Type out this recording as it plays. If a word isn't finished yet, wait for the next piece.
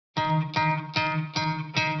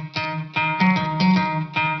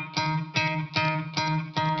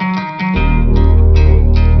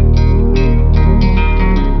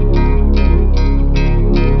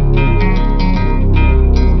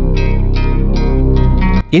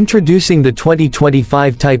Introducing the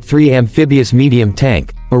 2025 Type 3 Amphibious Medium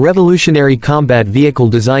Tank, a revolutionary combat vehicle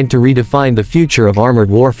designed to redefine the future of armored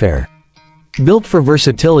warfare. Built for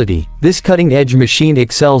versatility, this cutting-edge machine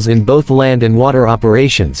excels in both land and water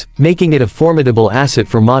operations, making it a formidable asset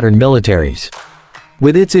for modern militaries.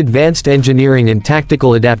 With its advanced engineering and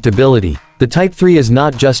tactical adaptability, the Type 3 is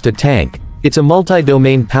not just a tank, it's a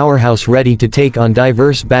multi-domain powerhouse ready to take on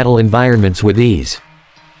diverse battle environments with ease.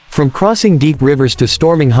 From crossing deep rivers to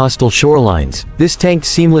storming hostile shorelines, this tank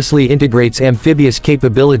seamlessly integrates amphibious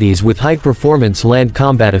capabilities with high-performance land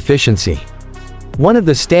combat efficiency. One of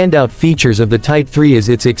the standout features of the Type 3 is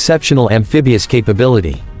its exceptional amphibious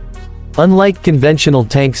capability. Unlike conventional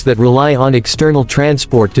tanks that rely on external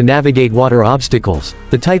transport to navigate water obstacles,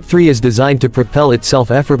 the Type 3 is designed to propel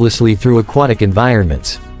itself effortlessly through aquatic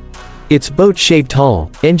environments. Its boat-shaped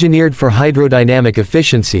hull, engineered for hydrodynamic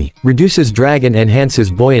efficiency, reduces drag and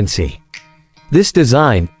enhances buoyancy. This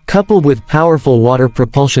design, coupled with powerful water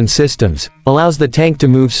propulsion systems, allows the tank to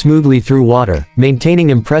move smoothly through water, maintaining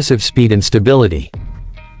impressive speed and stability.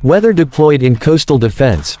 Whether deployed in coastal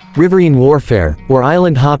defense, riverine warfare, or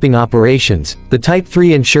island-hopping operations, the Type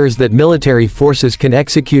 3 ensures that military forces can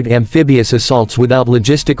execute amphibious assaults without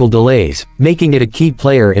logistical delays, making it a key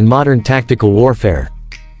player in modern tactical warfare.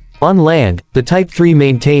 On land, the Type 3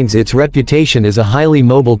 maintains its reputation as a highly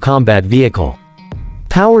mobile combat vehicle.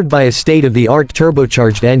 Powered by a state-of-the-art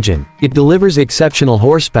turbocharged engine, it delivers exceptional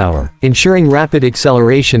horsepower, ensuring rapid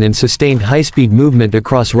acceleration and sustained high-speed movement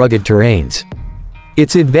across rugged terrains.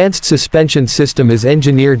 Its advanced suspension system is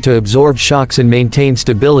engineered to absorb shocks and maintain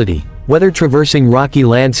stability, whether traversing rocky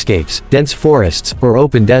landscapes, dense forests, or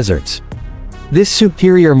open deserts. This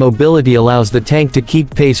superior mobility allows the tank to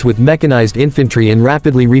keep pace with mechanized infantry and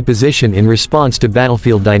rapidly reposition in response to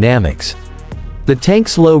battlefield dynamics. The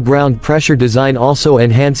tank's low ground pressure design also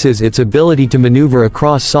enhances its ability to maneuver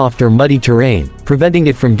across soft or muddy terrain, preventing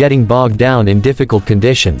it from getting bogged down in difficult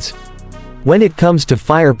conditions. When it comes to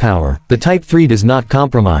firepower, the Type 3 does not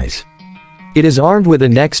compromise. It is armed with a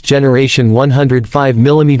next-generation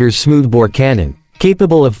 105mm smoothbore cannon,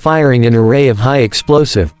 capable of firing an array of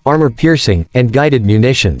high-explosive, armor-piercing, and guided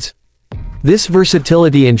munitions. This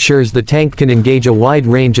versatility ensures the tank can engage a wide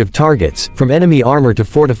range of targets, from enemy armor to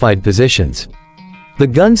fortified positions. The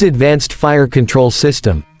gun's advanced fire control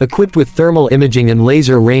system, equipped with thermal imaging and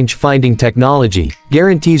laser range-finding technology,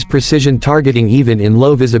 guarantees precision targeting even in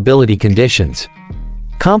low-visibility conditions.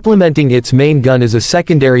 Complementing its main gun is a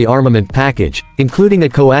secondary armament package, including a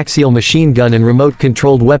coaxial machine gun and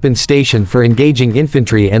remote-controlled weapon station for engaging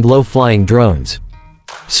infantry and low-flying drones.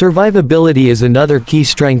 Survivability is another key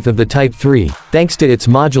strength of the Type 3, thanks to its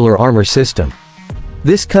modular armor system.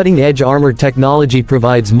 This cutting-edge armor technology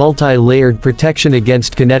provides multi-layered protection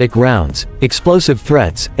against kinetic rounds, explosive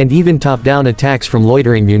threats, and even top-down attacks from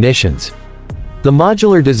loitering munitions. The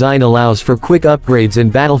modular design allows for quick upgrades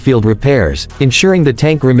and battlefield repairs, ensuring the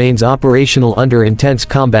tank remains operational under intense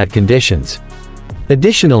combat conditions.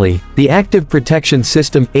 Additionally, the Active Protection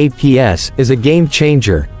System (APS) is a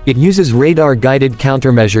game-changer. It uses radar-guided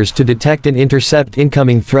countermeasures to detect and intercept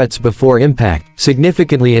incoming threats before impact,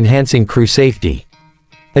 significantly enhancing crew safety.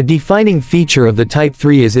 A defining feature of the Type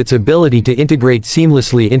 3 is its ability to integrate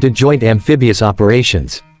seamlessly into joint amphibious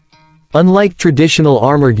operations. Unlike traditional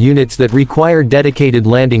armored units that require dedicated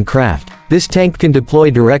landing craft, this tank can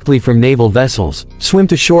deploy directly from naval vessels, swim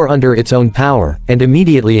to shore under its own power, and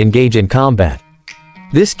immediately engage in combat.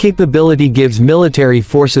 This capability gives military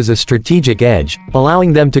forces a strategic edge,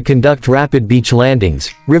 allowing them to conduct rapid beach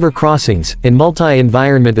landings, river crossings, and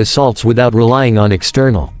multi-environment assaults without relying on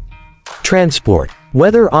external transport.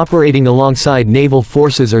 Whether operating alongside naval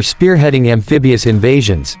forces or spearheading amphibious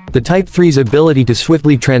invasions, the Type 3's ability to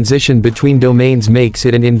swiftly transition between domains makes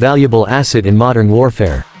it an invaluable asset in modern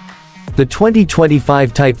warfare. The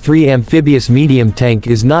 2025 Type 3 Amphibious Medium Tank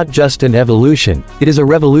is not just an evolution, it is a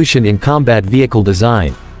revolution in combat vehicle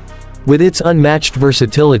design. With its unmatched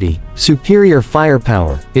versatility, superior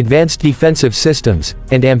firepower, advanced defensive systems,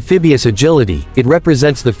 and amphibious agility, it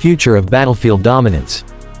represents the future of battlefield dominance.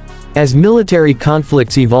 As military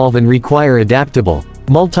conflicts evolve and require adaptable,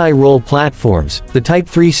 multi-role platforms, the Type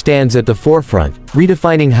 3 stands at the forefront,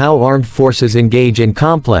 redefining how armed forces engage in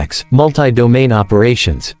complex, multi-domain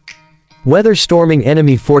operations. Whether storming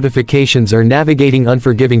enemy fortifications or navigating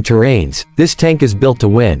unforgiving terrains, this tank is built to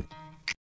win.